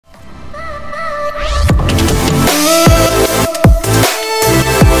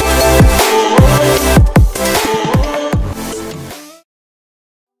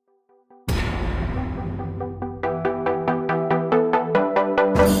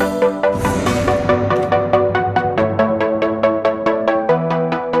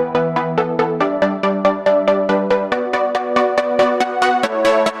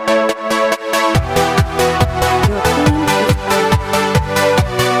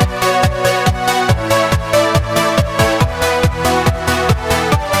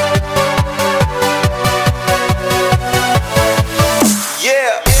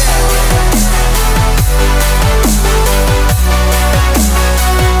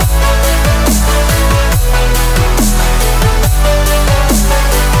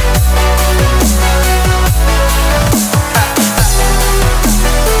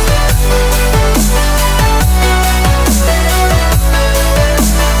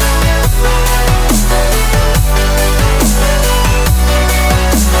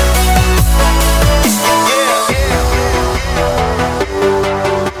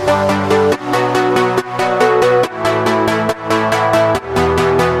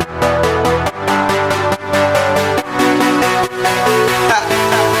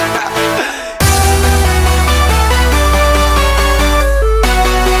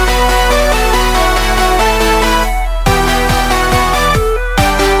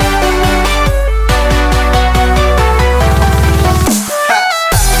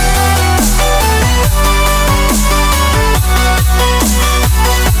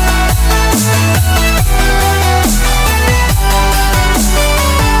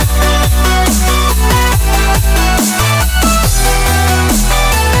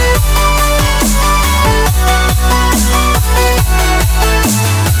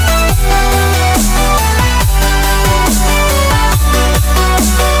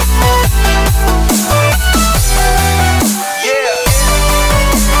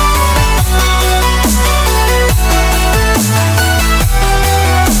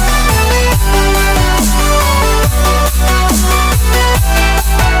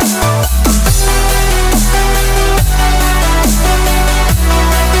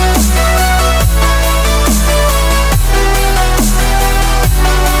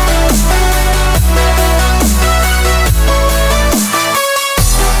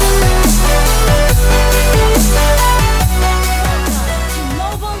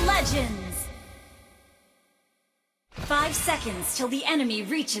seconds till the enemy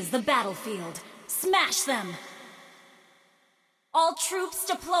reaches the battlefield. Smash them! All troops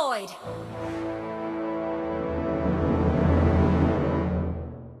deployed!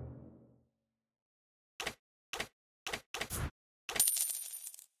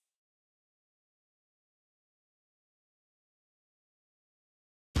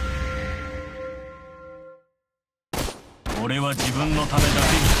俺は自分のためだけに。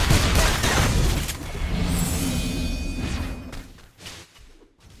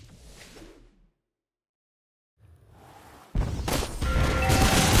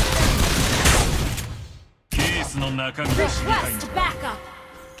ケースの中身を知りたい。 Request backup!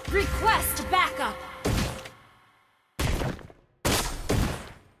 Request backup!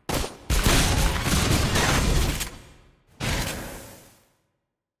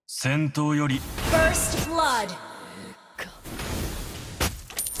 戦闘より First blood!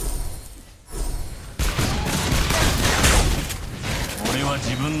 俺は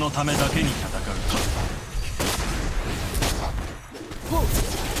自分のためだけに戦う。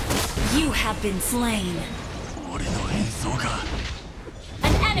 You have been slain. 俺の演奏が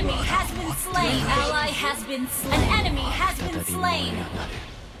An enemy has been slain. Ally has been slain. An enemy has been slain.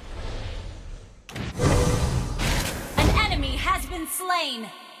 An enemy has been slain.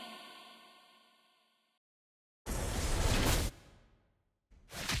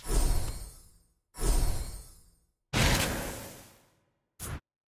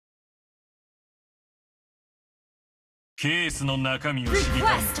ケースの中身を知り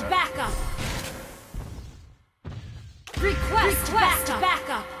たいん Request だ。 backup. Request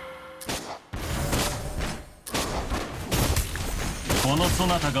backup. このそ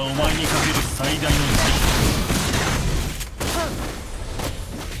なたがお前にかける最大の慈悲。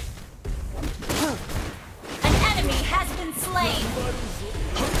 An enemy has been slain.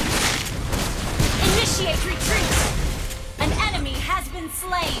 Initiate retreat. An enemy has been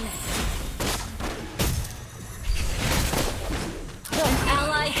slain. An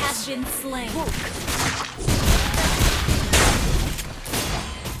ally has been slain.悲。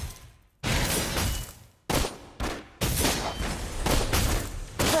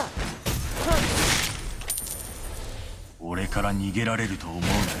俺から逃げられると思うな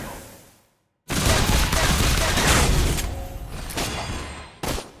よ。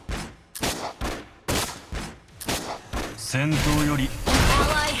戦闘より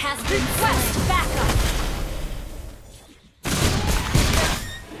Ally has been request backup.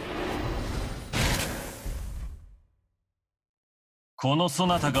 このそ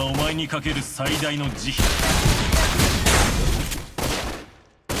なたがお前にかける最大の慈悲。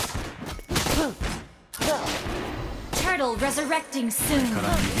 Turtle resurrecting soon. から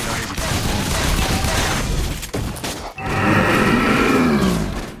逃げられると思う。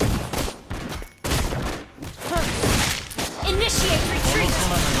 Initiate この retreat. そ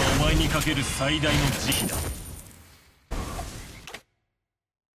なたがお前にかける最大の慈悲だ。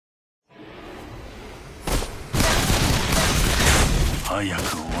早く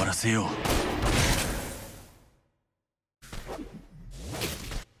終わらせよう。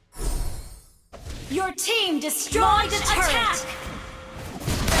 Your team destroyed an attack.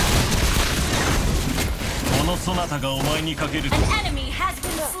 このそなたがお前にかける An enemy has been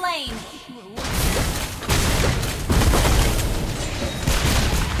slain.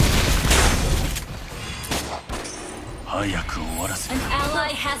 早く終わらせ An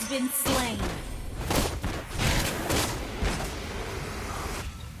ally has been slain.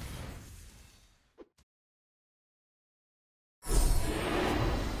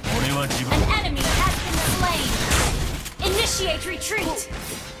 俺は自分 An enemy has been slain. Initiate retreat.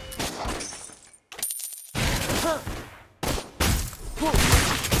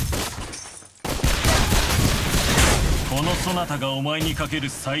 このそなたがお前にかける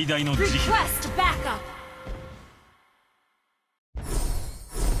最大の慈悲。 Request backup.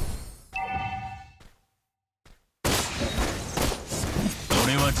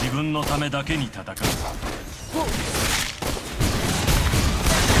 俺は自分のためだけに戦う。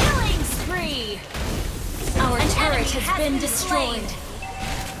 Killing spree. Our turret has been destroyed.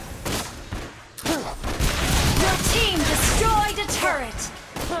 Your team destroyed a turret.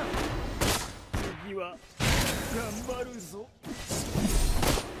 次は頑張るぞ。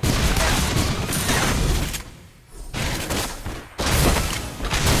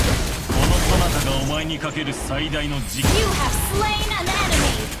 このそなたがお前にかける最大の慈悲。 You have slain an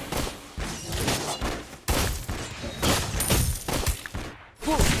enemy.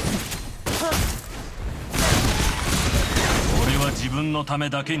 俺は自分のため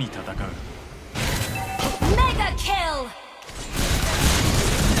だけに戦う。 Mega kill.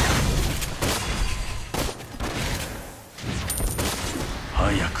 こ早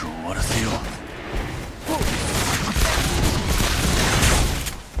く終わらせよう。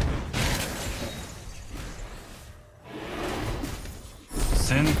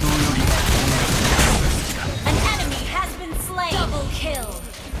戦闘より音楽の方が好きだ。 An enemy has been slain. Double kill.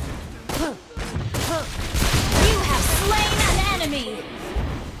 You have slain an enemy.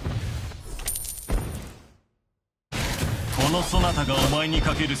 このそなたがお前に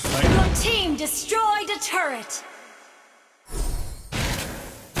かける最 Your team destroyed a turret.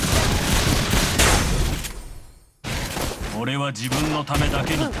 俺は自分のためだ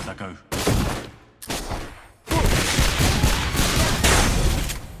けに戦う。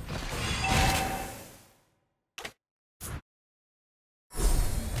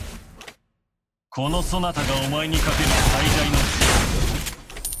このそなたがお前にかける最大の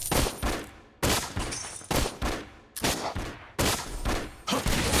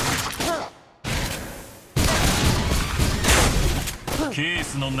罪。ケー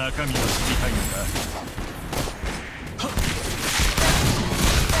スの中身を知りたいのか。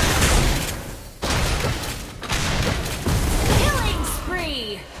Killing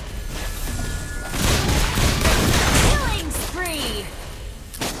spree. Killing spree.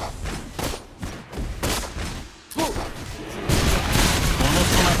 この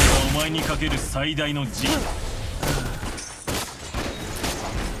そなたがお前にかける最大の慈悲だ。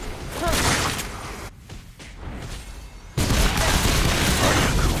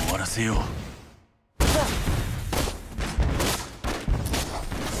早く終わらせよう。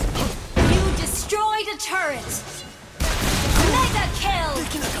You destroyed a turret. Mega kill.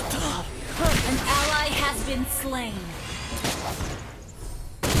 An ally has been slain. 戦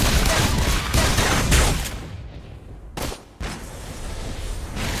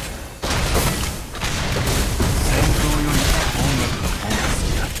闘より音楽の方が好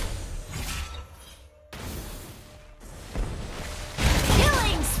きだ。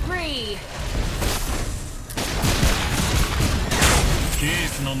 Killing spree. ケー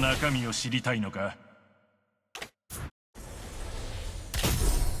スの中身を知りたいのか。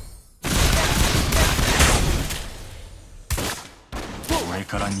俺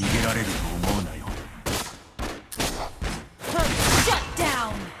から逃げられると思うなよ。 Shut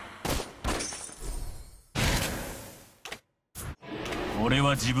down. 俺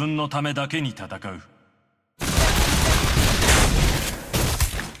は自分のためだけに戦う。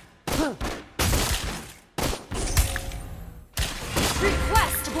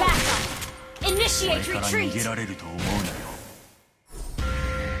 Request backup. 俺 Initiate から逃げ retreat. られると思うなよ。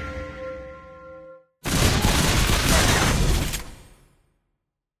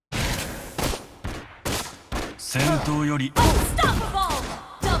戦闘より Unstoppable.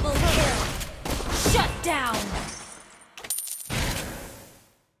 Double kill. Shut down.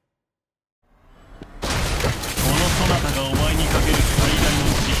 このそなたがお前にかける最大の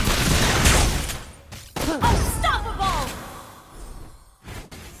慈悲だ。 Unstoppable.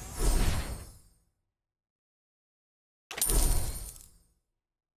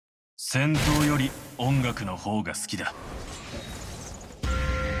 戦闘より音楽の方が好きだ。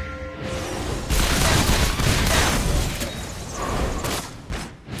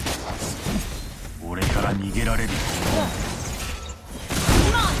俺から逃げられると思う。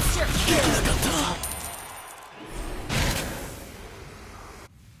 Monster kill.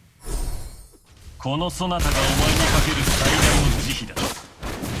 このそなたがお前にかける最大の慈悲だ。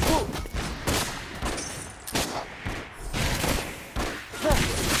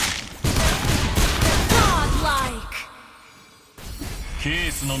 Godlike. ケ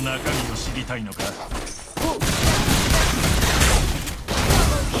ースの中身を知りたいのか。 Double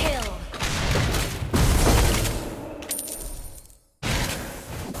kill.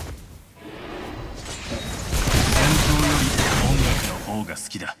 戦闘より音楽の方が好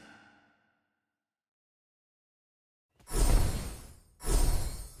きだ。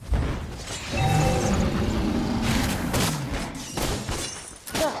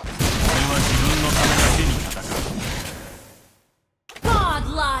 俺は自分のためだけに戦う。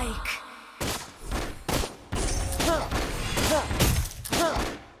 Godlike.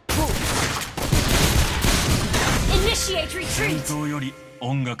 Initiate 戦 retreat. 闘より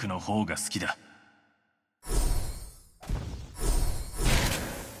音楽の方が好きだ。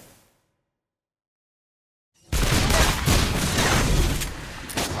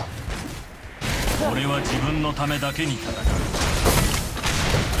 俺は自分のためだけに戦う。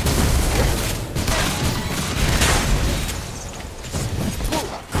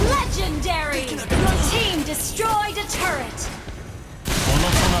 Legendary. Your team destroyed a turret. この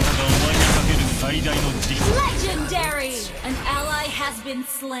そなたがお前にかける最大の慈悲。 Legendary. An ally has been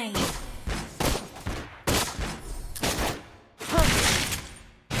slain.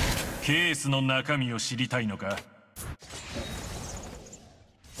 ケースの中身を知りたいのか。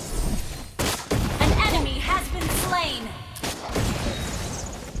 An enemy has been slain.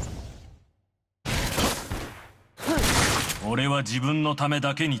 俺は自分のため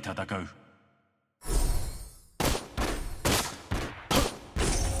だけに戦う。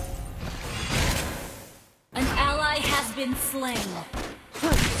 An ally has been slain.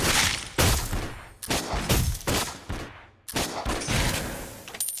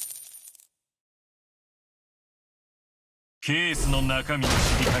 ケースの中身を知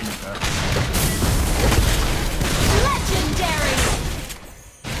りたいのか。 Legendary.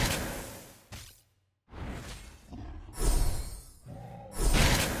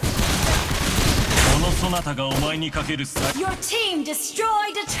 このそなたがお前にかけるさ。 Your team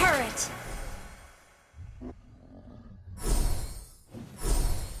destroyed a turret.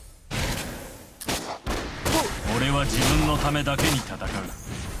 俺は自分のためだけに戦う。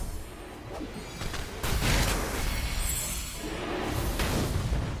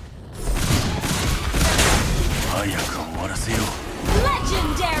 早く終わらせよう。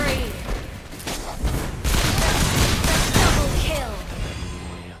 Legendary. Double kill.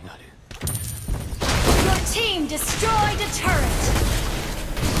 Your team destroyed a turret.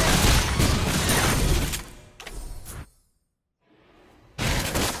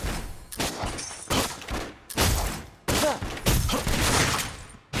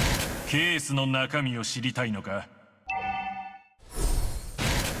 ケースの中身を知りたいのか。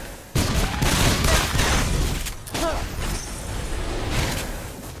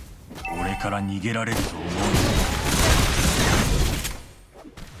 俺から逃げられると思う。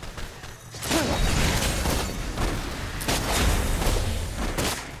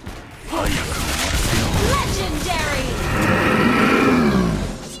早く終わらせよう。 Legendary.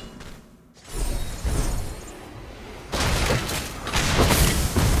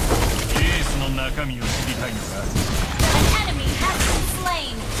 ケースの中身を知りたいのか。 An enemy has been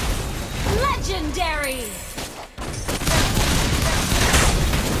slain. Legendary.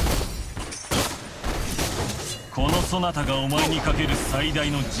 このそなたがお前にかける最大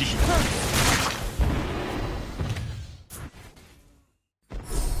の慈悲だ。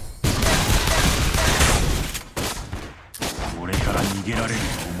 俺から逃げられる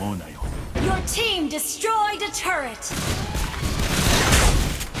と思うなよ。 Your team destroyed a turret.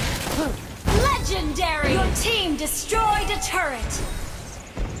 Legendary. Your team destroyed a turret.